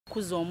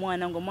kuza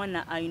omwana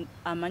ng'omwana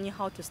amanyi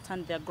how to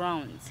stand their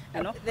grounds,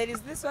 you know? There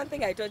is this one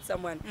thing I told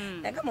someone.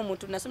 Nagamba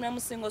muntu nasomera mu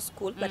single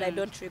school but I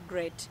don't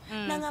regret.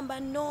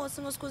 Nagamba no,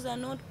 single schools are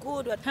not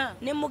good.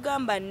 Ne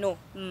mugamba no.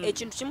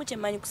 Ekintu kimu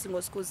kyemanyi ku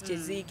single schools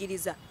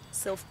kyeziyigiriza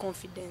self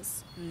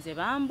confidence. Nze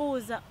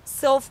bambuuza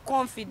self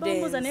confidence.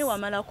 Bambuuza naye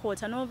wamala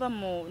kwota n'ova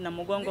mu na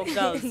mugongo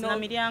girls na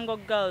miryango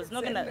girls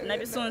n'ogenda na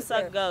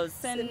bisunsa girls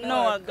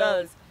Senoa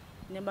girls.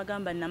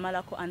 Nebagamba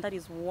namalako, and that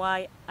is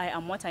why I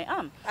am what I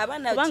am.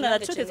 Kubanga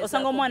the truth is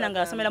osanga omwana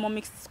nga asomera mu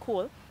mixed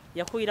school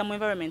yakulira mu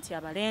environment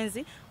ya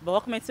balenzi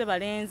bawakumetse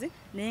balenzi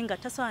naye nga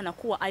tasaana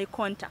kuwa eye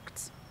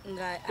contact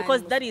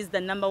because that is the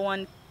number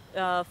one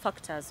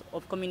factors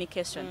of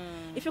communication.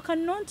 If you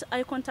cannot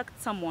eye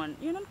contact someone,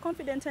 you're not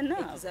confident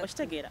enough.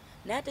 Okitegera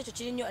naye ate ekyo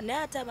kirinyo naye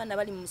ate abaana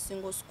bali mu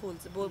single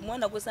schools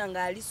mwana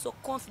gwesanga ali so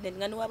confident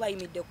nga niwaba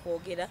ayimidde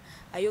kwogera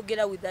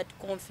ayogera with that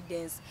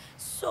confidence,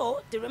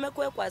 so tereme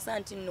kwekwasa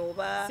nti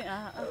noba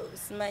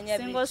simanya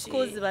single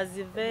schools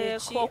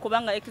baziveeko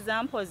kubanga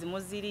examples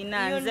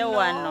muzirina nze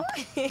wano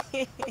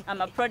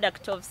I'm a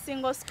product of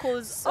single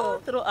schools all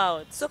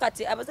throughout. So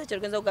kati abazazi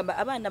kyerugenza kugamba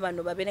abaana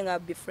bano babeere nga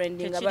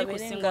befriending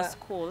single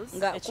schools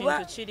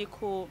ekintu kiri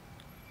ku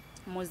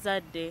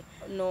muzadde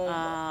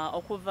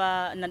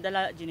okuva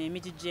naddala gino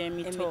emigi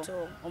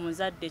gy'emito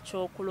omuzadde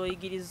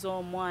kyokuloyigiriza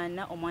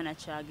omwana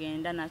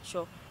kyagenda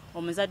nakyo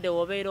omuzadde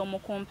wobeera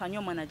omukumpanya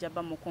omwana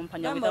jaba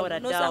mukumpanya without a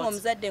doubt. Nosanga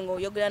omuzadde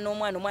ng'oyogera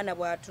n'omwana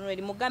bw'atunula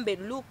eri mugambe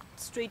look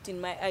straight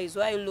in my eyes,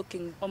 why are you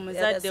looking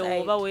omuzadde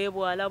woba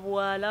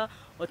weebwala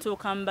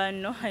otuuka mu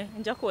banno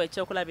nja kuwa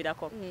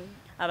ekyokulabirako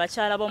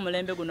abakyala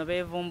b'omulembe guno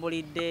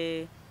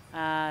beevumbulidde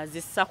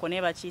zissako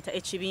naye bakiyita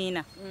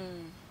ekibiina.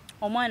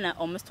 Omwana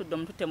omusitudde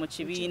omututte mu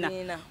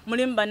kibiina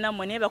mulimu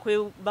bannammwe naye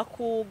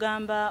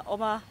bakugamba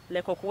oba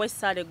leka okuwa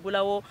essaala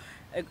eggulawo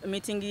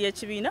meeting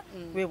y'ekibiina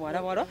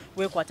weebwalabwala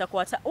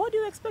weekwatakwata. What do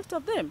you expect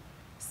of them?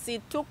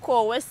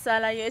 Situko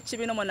essaala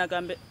y'ekibiina omwana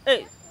agambe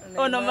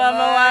ono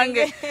maama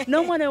wange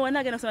n'omwana we wonna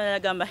agenda kusoma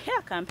agamba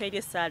akampeerya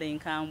essaala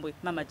enkambwe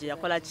maama gye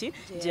yakola ki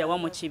gye yawa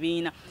mu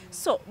kibiina.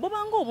 So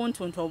bubanga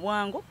obuntuntu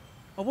obwangu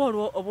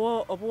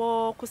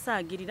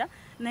obw'okusaagirira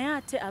naye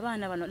ate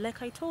abaana bano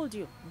like I told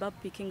you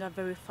picking up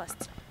very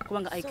fast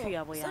kubanga IQ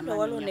yabwe yamanyi.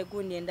 Waliwo ne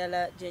gundi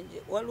endala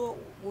waliwo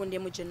gundi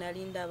emu gye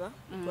nali ndaba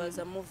it was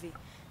a movie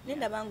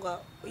nendaba nga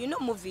you know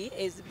movie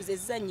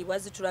ezizanyibwa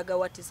zitulaga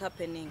what is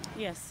happening.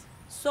 Yes.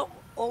 So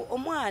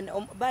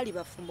omwana bali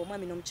bafumbo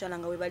omwami n'omukyala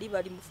nga we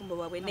bali mufumbo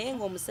bwabwe naye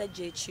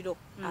ng'omusajja ekiro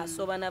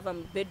asooba nava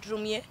mu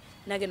bedroom ye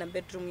nagenda mu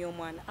bedroom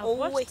y'omwana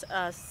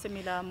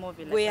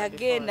we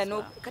yagenda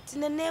kati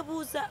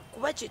neneebuuza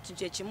kuba kintu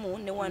kyekimu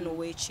ne wano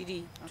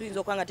weekiri tuyinza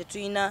okuba nga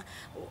tetulina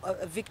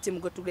victim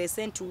gwe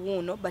tuleese nti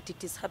wuuno but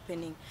it is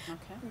happening.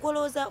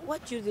 Golowooza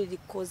what do you really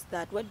cause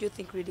that? What do you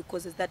think really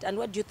causes that and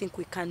what do you think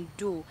we can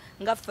do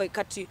nga ffe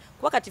kati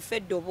kuba kati ffe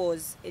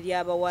eddoboozi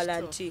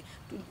ery'abawala nti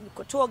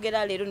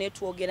twogera leero naye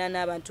twogera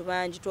n'abantu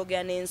bangi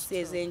twogera n'ensi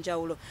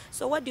ez'enjawulo.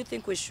 So what do you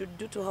think we should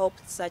do to help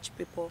such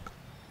people?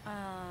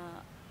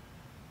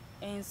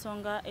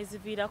 Ensonga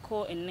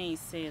eziviirako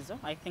enneeyisa ezo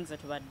I think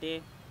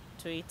zetubadde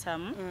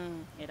tuyitamu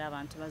era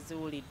abantu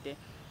baziwulidde.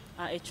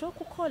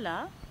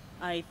 Ekyokukola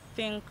I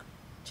think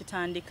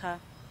kitandika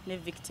ne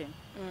victim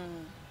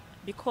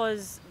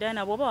because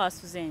Diana bw'oba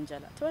wasuza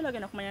enjala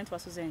tebalagenda kumanya nti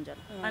wasuza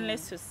enjala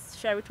unless you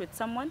share it with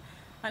someone,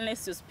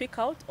 unless you speak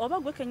out oba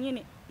gwe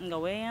kennyini nga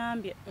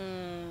weeyambye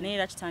naye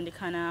era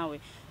kitandika naawe.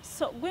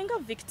 So gwenga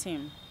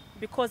victim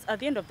because at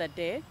the end of the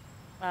day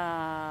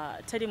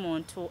teri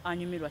muntu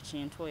anyumirwa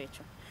kintu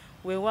ekyo.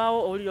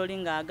 Weewaawo oli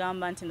nga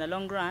agamba nti in the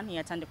long run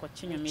yatandika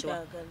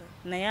okukinyumirwa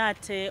naye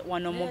ate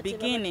wano mu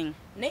beginning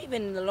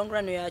even in the long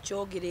run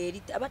yakyogera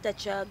eri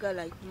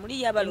abatakyagala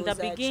muli yabalooza in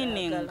the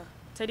beginning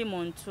teri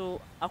muntu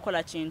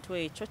akola kintu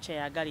ekyo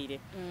kyeyagalire.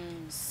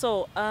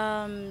 So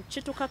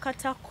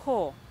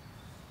kitukakatako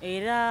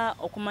era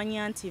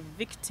okumanya nti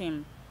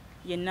victim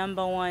ye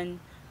number one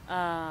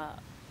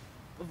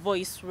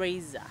voice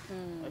raiser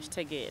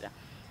okitegeera.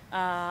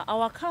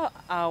 Awaka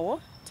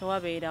awo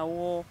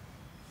tewabeerawo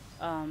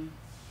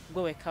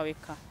gwe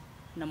wekaweka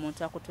na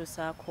muntu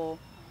akutuusaako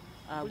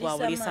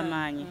gwawulisa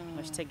maanyi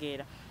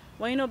okitegeera.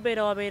 Walina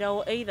obeera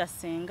wabeerawo either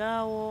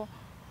sengaawo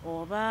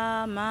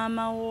oba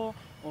maamawo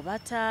oba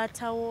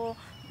taatawo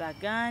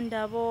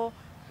baganda bo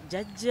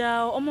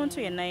jjajjaawo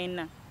omuntu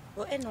yenna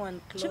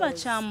kiba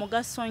kya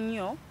mugaso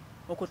nnyo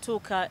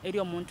okutuuka eri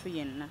omuntu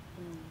yenna.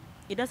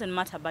 It doesn't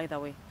matter by the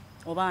way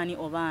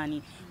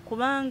obaani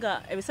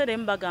kubanga ebiseera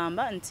ebimu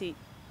bagamba nti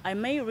I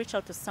may reach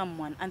out to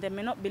someone and they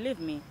may not believe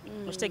me.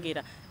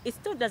 It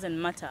still doesn't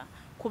matter.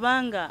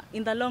 Kubanga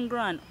in the long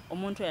run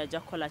omuntu yajja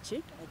kukola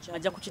ki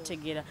ajja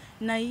kukitegeera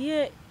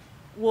naye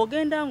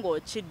wogenda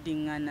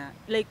ng'okiddingana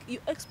like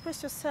you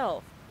express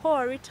yourself,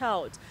 pour it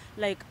out,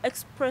 like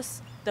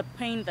express the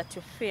pain that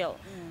you feel.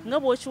 Nga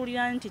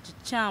bw'okiwulira nti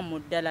kikyamu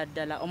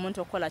ddala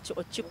omuntu okola ki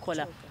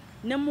okikola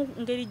ne mu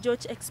ngeri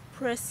gy'oki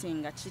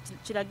expressinga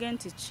kirage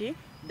nti ki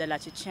ddala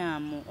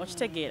kikyamu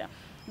okitegeera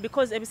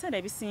because ebiseera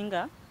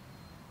ebisinga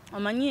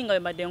omanyi nga bwe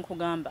mbadde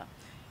nkugamba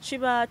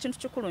kiba kintu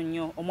kikulu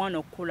nnyo omwana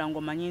okukula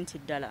ng'omanyi nti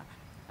ddala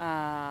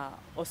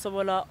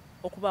osobola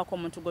okubaako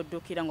omuntu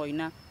g'oddukira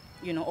ng'olina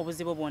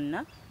obuzibu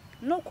bwonna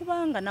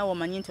n'okubanga naawe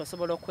omanyi nti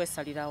osobola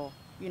okwesalirawo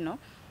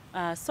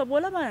so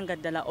bw'olaba nga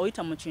ddala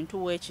oyita mu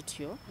kintu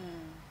weekityo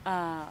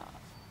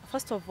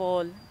first of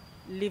all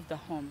leave the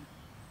home.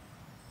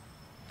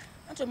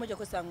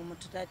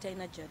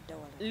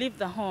 Leave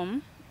the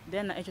home,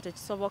 then ekyo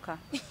tekisoboka.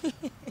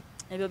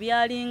 Ebyo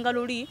byalinga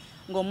luli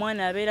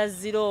ng'omwana abeera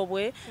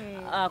zirobwe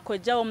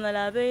kojjawo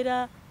omulala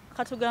abeera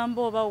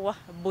katugamba oba wa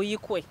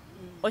buyikwe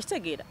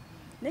okitegeera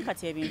naye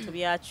kati ebintu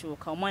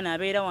byakyuka omwana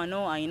abeera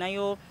wano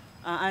ayinayo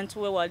anti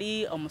we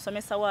wali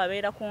omusomesa we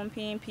abeera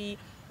kumpimpi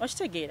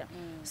okitegeera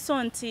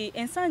so nti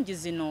ensangi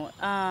zino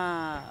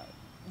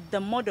the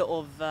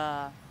model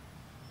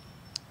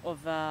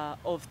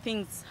of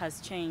things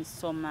has changed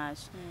so much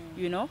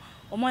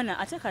omwana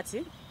ate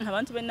kati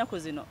abantu b'ennaku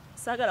zino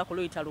saagala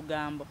kuluyita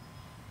lugambo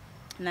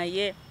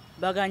naye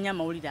baganya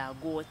amawulire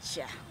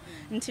agookya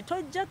nti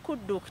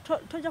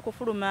tojja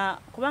kufuluma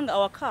kubanga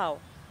awakaawo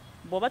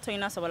bw'oba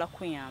tolina asobola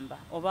kuyamba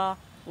oba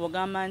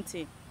wogamba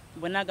nti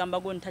bwe nagamba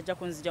gwo ntajja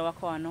kunzija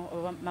waka wano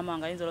oba mama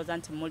wange ayinza olowooza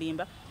nti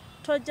mulimba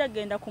tojja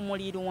genda ku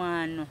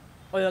mulirwano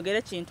oyogere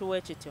ekintu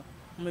weekityo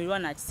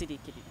mulirwano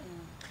akisiriikirira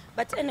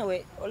but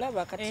anyway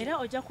olaba kati era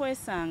ojja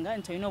kwesanga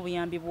nti olina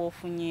obuyambi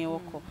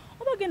bw'ofunyeewoko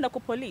oba genda ku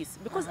police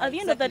because at the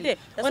end of the day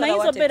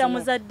onayinza obeera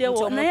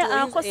muzaddewo naye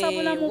akosa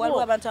bulamu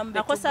bwo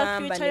akosa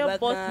future yo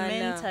both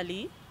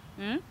mentally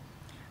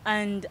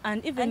and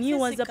even and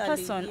you as a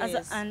person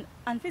yes.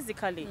 and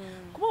physically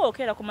kuba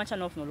okeera ku macha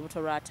n'ofuna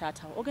olubuto lwa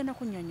taatawo ogenda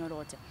kunnyonnyola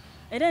otya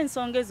era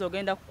ensonga ezo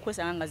ogenda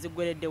kukwesanga nga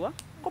ziggwereddewa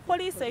ku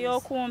poliisi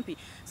ey'okumpi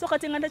so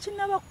kati nga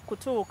tekinnaba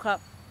kutuuka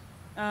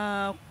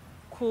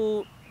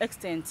ku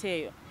extent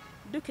eyo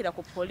dukira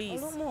ku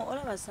poliisi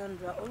olaba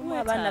Sandra olumu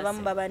abaana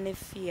bamu baba ne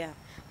fear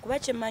kuba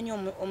kyemmanyi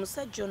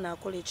omusajja ono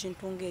akola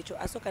ekintu ng'ekyo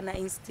asooka na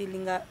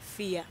instillinga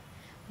fear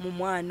mu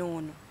mwana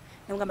ono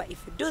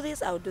if you do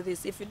this I'll do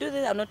this, if you do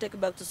this I'll not take you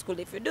back to school,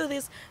 if you do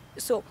this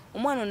so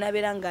omwana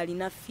onabeera nga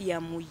alina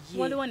fear mu ye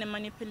waliwo ne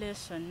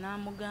manipulation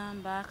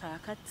namugamba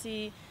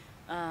kakati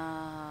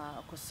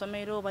ku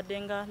ssomero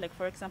baddenga like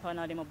for example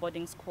ali mu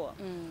boarding school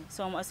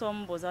so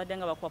omubuuza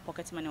baddenga bakuwa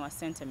pocket money wa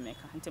sente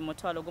mmeka nti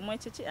mutwalo gumu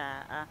ekiki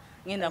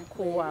ngenda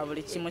kuwa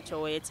buli kimu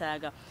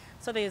kyoweetaaga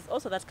so there is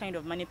also that kind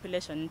of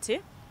manipulation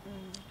nti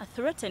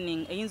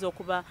threatening eyinza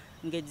okuba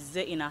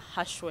ng'egize in a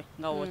harsh way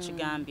nga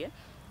wokigambye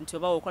nti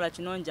oba okola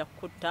kino nja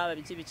kutta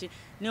biki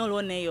naye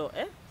olwo neyo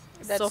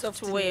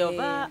soft way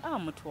oba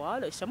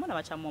mutwalo eshamona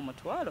bachamu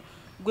omutwalo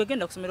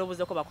gwegenda kusomera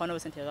obuzeeko bakwana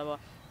obusente baba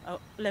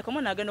like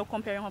omwana agenda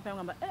okucomparing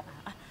ngamba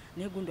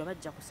naye gundi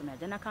abajja kusomera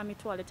jana ka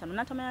mitwalo etano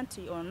natamanya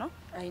nti ono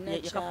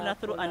yakafuna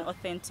through an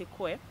authentic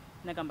way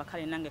nagamba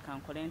kale nange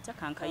kankole ntya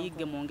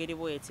kankayigge mu ngeri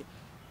bweti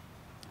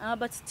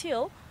but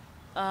still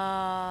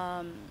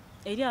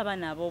eri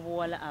abaana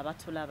ab'obuwala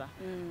abatulaba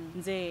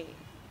nze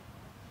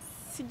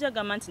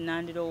sijjagamba nti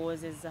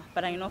nandirowoozezza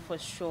but I know for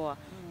sure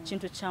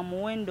kintu kya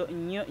muwendo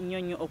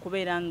nnyo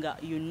okubeera nga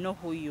you know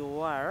who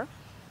you are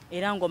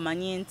era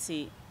ng'omanye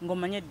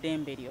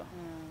eddembe lyo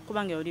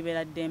kubanga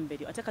olibeera ddembe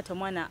lyo ate kati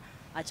omwana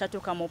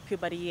akyatuuka mu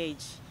puberty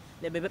age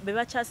be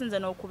bakyasinze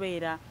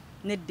n'okubeera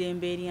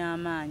n'eddembe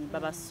ery'amaanyi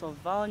baba so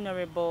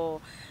vulnerable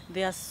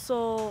they are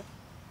so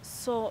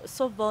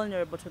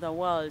vulnerable to the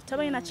world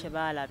tabalina kye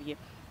baalabye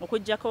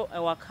okuggyako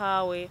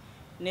ewakaawe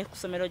ne ku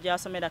ssomero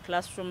gy'asomera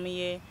classroom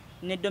ye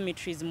ne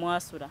dormitories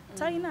mwasula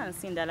talina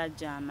nsi ndala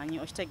gy'amanyi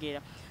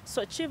okitegeera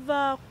so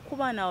kiva ku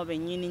baana abo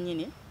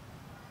bennyini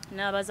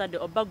n'abazadde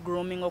oba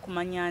grooming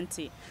okumanya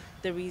nti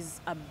there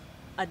is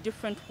a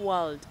different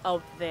world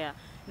out there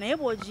naye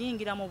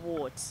bw'ogiyingiramu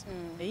bw'oti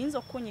eyinza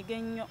okukunyiga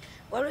ennyo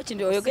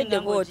olw'ekintu oyogedde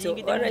bw'otyo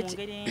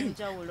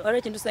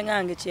olw'ekintu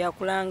sengange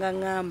kyeyakulanga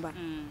ngamba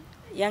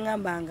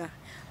yangambanga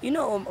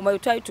we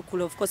try to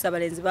cool of course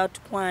abalenzi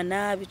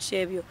batukwana biki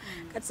ebyo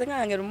kati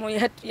sengange lumu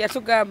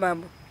yatugamba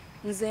mbu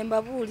nze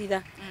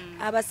mbabuulira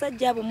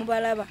abasajja abo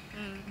mubalaba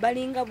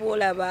balinga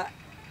bwolaba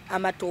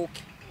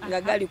amatooke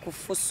nga gali ku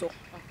ffuso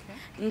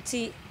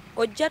nti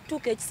ojja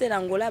tuuka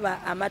ekiseera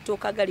ng'olaba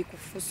amatooke agali ku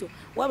ffuso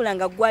wabula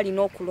nga gwe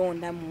alina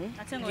okulondamu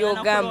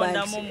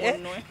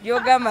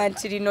lyogamba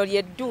nti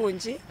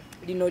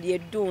lino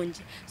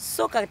lyeddungi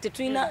so kati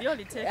tulina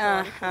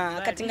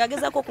kati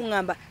ng'agezaako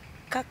okuŋŋamba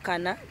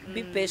kakkana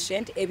be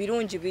patient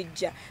ebirungi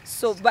bijja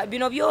so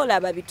bino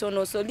byolaba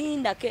bitono so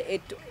lindako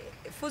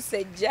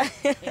fusejja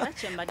era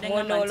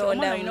kyembaddenga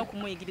olina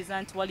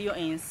okumuyigiriza nti waliyo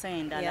ensi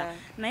endala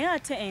naye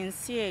ate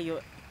ensi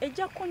eyo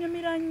ejja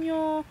kunyumira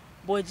nnyo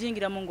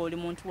bw'ogiyingiramu ng'oli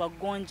muntu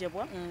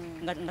waggonjebwa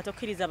nga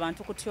tokkiriza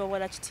abantu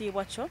kutyobwala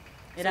kitiibwa kyo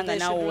era nga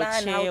naawe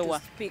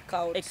okyewa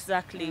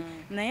exactly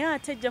naye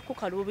ate ejja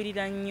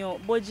kukaluubirira nnyo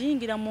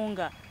bw'ogiyingiramu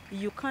nga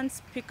you can't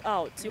speak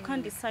out you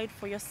can't decide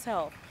for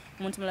yourself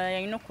muntu mulala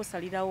yalina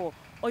okukusalirawo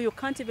or you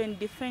can't even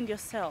defend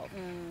yourself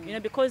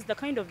because the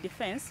kind of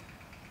defense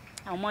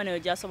omwana oyo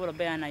gy'asobola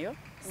obeera nayo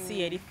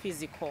si eri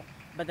physical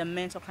but the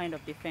mental kind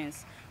of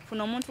defense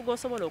funa omuntu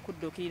gw'osobola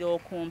okudduukirira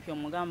okumpi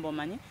omugamba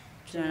omanyi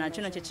kino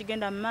nakino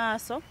kyekigenda mu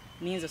maaso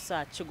ninzo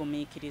saa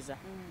kigumiikiriza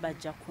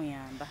bajja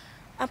kuyamba.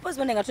 Ampose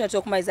bane nga tunatya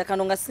okumaliza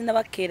kano nga sinna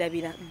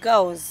bakeerabira.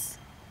 Girls,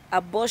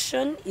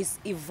 abortion is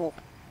evil.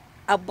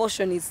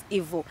 Abortion is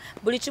evil.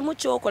 Buli kimu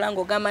kyokola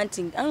ng'ogamba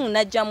nti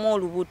najjamu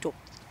olubuto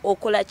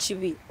okola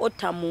kibi,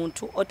 ota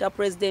muntu, ota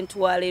president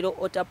wa leero,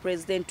 ota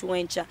president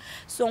w'enkya.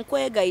 So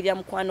nkwegayirira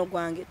mukwano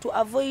gwange to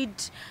avoid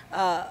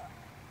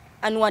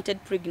unwanted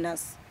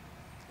pregnancy.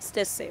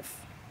 Stay safe.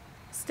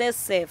 Stay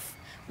safe.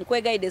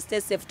 Nkwegayirira stay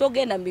safe.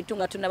 Togenda mu bintu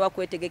nga tunaba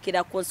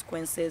kwetegekera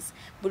consequences.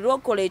 Buli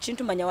lwokola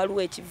ekintu manya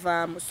waliwo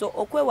ekivaamu. So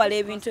okwewala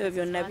ebintu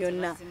ebyo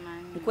byonna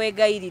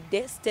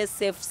nkwegayiridde stay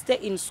safe, stay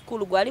in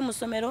school. Gwali mu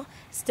ssomero,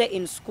 stay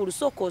in school.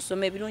 So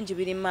osome ebirungi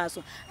biri mu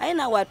maaso. Aye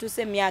naawe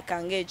atuuse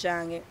emyaka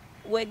ng'egyange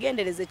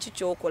wegendereze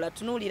kikyokola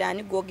tunuulira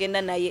ani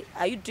gwogenda naye.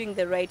 Are you doing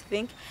the right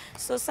thing?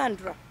 So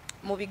Sandra,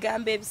 mu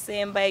bigambo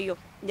ebisembayo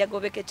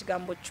njagobeka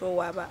ekigambo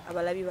ky'owaaba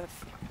abalabi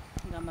baffe.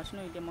 Ngamba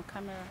tunuulidde mu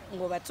kamera.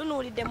 Ngoba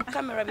tunuulidde mu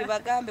kamera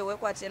bibagambe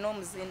weekwate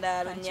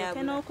n'omuzindaalo nyaabwe.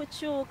 Kankyuke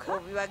n'okukyuka.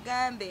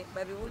 Bibagambe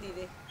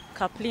babiwulire.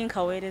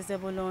 Kaplinka weereze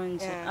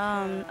bulungi.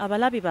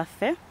 Abalabi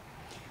baffe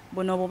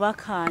buno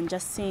obubaka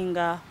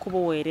njasinga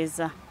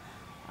kubuweereza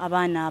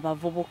abaana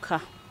abavubuka.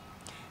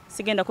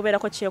 Sigenda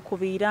kubeerako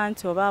kyekubiira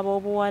nti oba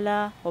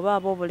ab'obuwala oba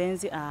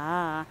ab'obulenzi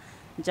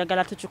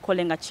njagala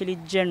tukikole nga kiri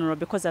general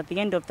because at the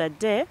end of the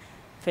day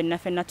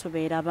ffenna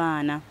tubeera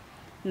baana.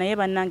 Naye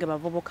bannange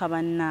bavubuka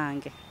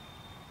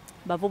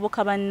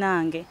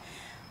bannange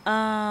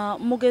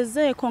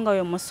mugezeeko nga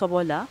we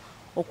musobola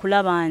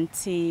okulaba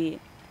nti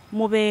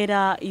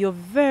mubeera your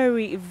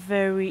very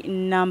very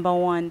number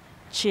one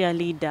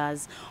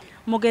cheerleaders.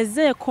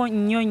 Mugezeeko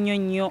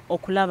nnyo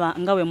okulaba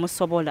nga we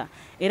musobola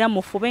era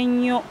mufube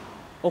nnyo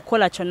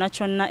okola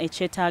kyonna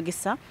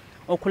ekyetaagisa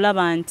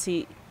okulaba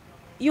nti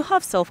you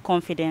have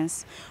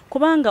self-confidence.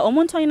 Kubanga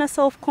omuntu alina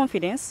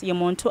self-confidence ye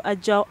muntu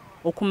ajja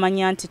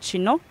okumanya nti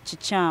kino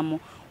kikyamu.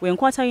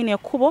 Wenkwata yine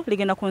ekkubo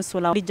ligenda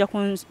kunsuula lijja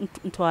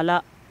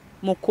kuntwala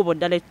mu kkubo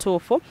ddala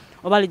ettuufu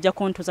oba lijja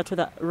kuntuuza to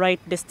the right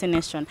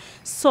destination.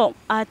 So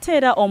ate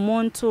era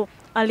omuntu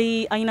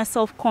alina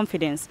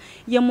self-confidence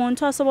ye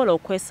muntu asobola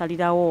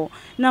okwesalirawo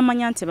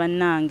n'amanya nti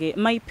bannange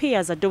my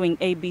peers are doing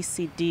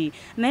ABCD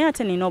naye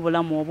ate nina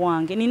obulamu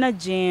obwange nina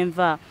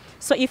gyenva.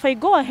 So if I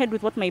go ahead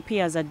with what my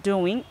peers are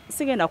doing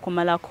sigenda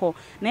kumalako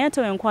naye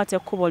ate wenkwata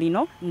ekkubo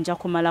lino nja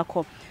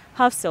kumalako.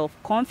 Have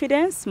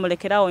self-confidence,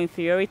 mulekerawo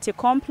inferiority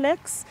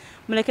complex,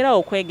 mulekerawo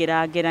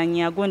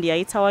okwegeraageranya gundi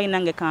yayitawo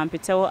nange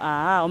kampitewo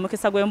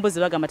omukisa gw'embuzi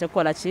bagamba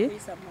tekola ki?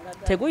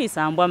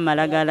 Teguyisa mbwa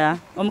malagala.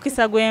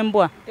 Omukisa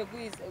gw'embwa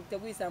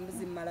teguyisa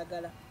mbuzi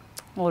malagala.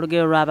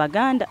 Olugero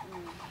lw'Abaganda.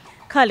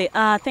 Kale,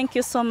 thank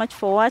you so much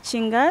for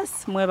watching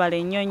us.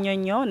 Mwebale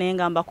nnyo naye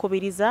nga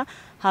mbakubiriza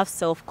have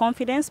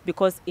self-confidence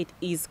because it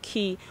is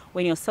key.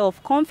 When you're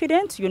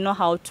self-confident, you know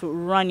how to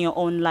run your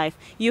own life.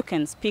 You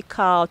can speak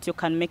out, you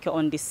can make your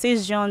own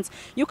decisions,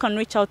 you can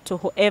reach out to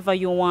whoever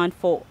you want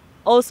for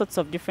all sorts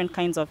of different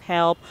kinds of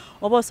help.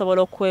 Oba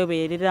osobola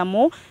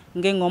okwebereramu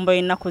ng'engombo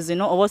y'ennaku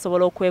zino, oba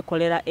osobola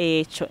okwekolera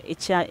ekyo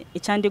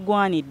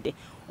ekyandigwanidde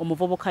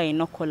omuvubuka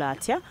yenna okukola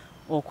atya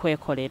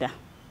okwekolera.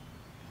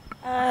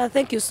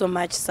 Thank you so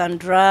much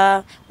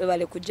Sandra.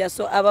 Webale kujja.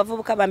 So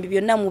abavubuka bambi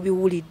byonna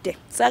mubiwulidde.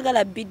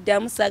 Saagala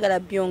biddamu, saagala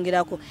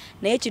byongerako.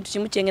 Naye ekintu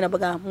kimu kyengena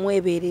baga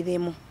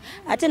mwebereremu.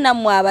 Ate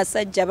nammwe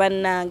abasajja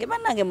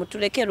bannange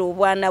mutulekera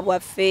obwana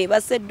bwaffe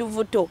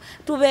basedduvuto.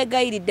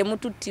 Tubeegayiridde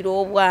mututtira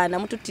obwana,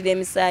 mututtira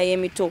emisaayi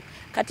emito.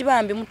 Kati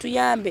bambi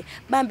mutuyambe.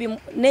 Bambi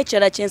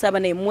n'ekirala kyensaba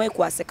naye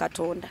mwekwase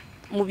Katonda.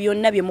 Mu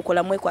byonna bye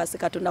mukola mwekwase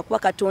Katonda kuba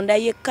Katonda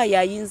yekka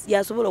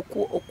yasobola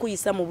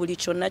okuyisa mu buli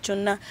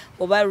kyonna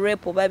oba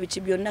rap oba biki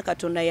byonna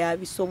Katonda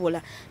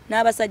yabisobola.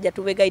 N'abasajja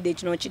tubegayide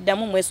kino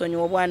kiddamu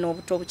mwesonyiwa obwana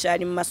obuto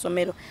bukyali mu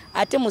masomero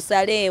ate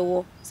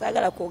musaleewo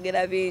saagala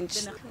kwogera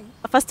bingi.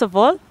 First of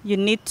all, you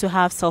need to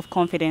have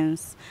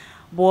self-confidence.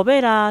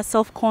 Bw'obeera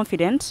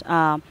self-confident,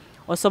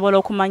 osobola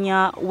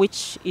okumanya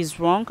which is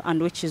wrong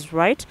and which is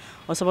right.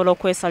 Osobola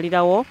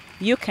okwesalirawo.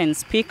 You can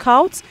speak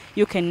out.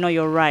 You can know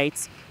your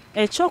rights.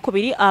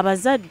 Ekyokubiri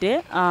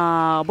abazadde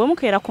bwe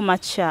mukeera ku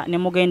makya ne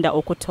mugenda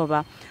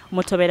okutoba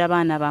mutobera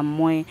baana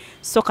bammwe.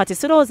 So kati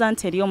sirowooza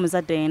nti eri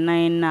omuzadde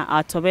yenna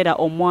atobera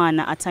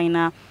omwana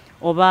atalina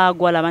oba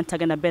gwalaba nti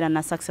agenda beera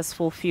na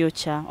successful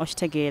future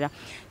okitegeera.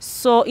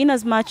 So in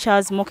as much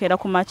as mukeera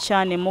ku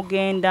makya ne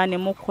mugenda ne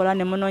mukola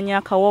ne munoonya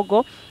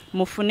akawogo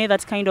mufune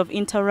that kind of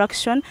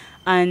interaction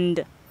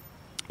and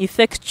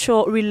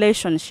effectual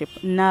relationship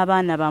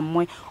n'abaana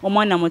bammwe.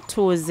 Omwana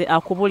mutuuze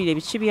akubulire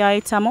biki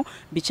byayitamu,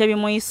 biki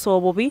bimuyisa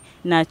obubi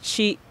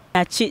naki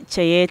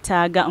kye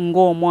yeetaaga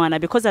ng'omwana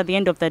because at the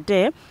end of the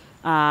day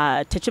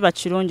tekiba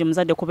kirungi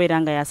muzadde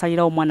kubeera nga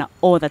yasalirawo omwana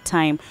all the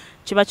time.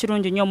 Kiba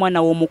kirungi nnyo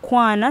omwana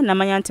w'omukwana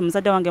namanya nti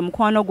muzadde wange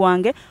mukwano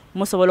gwange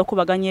musobola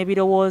okubaganya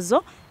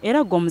ebirowoozo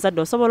era gwe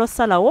omuzadde osobola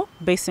osalawo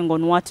basing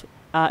on what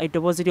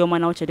eddoboozi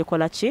ly'omwana wo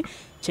kyerikola ki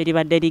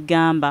kyeribadde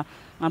ligamba.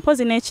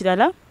 Mpozi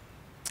n'ekirala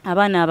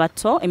abaana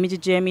abato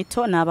emijiji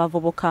emito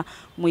n'abavubuka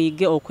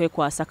muyige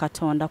okwekwasa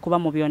Katonda kuba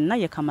mu byonna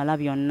ye kamala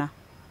byonna.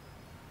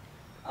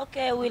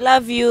 Okay, we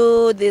love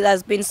you. This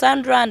has been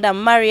Sandra and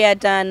I'm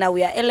Marietta, and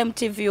we are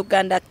LMTV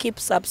Uganda. Keep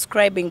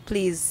subscribing,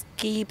 please.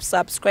 Keep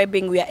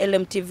subscribing. We are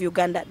LMTV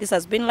Uganda. This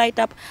has been Light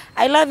Up.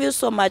 I love you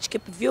so much.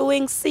 Keep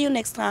viewing. See you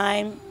next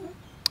time.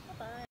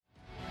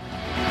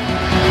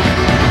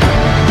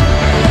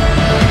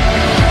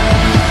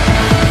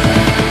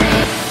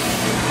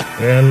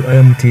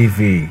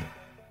 LMTV.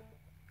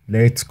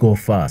 Let's go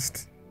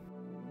fast.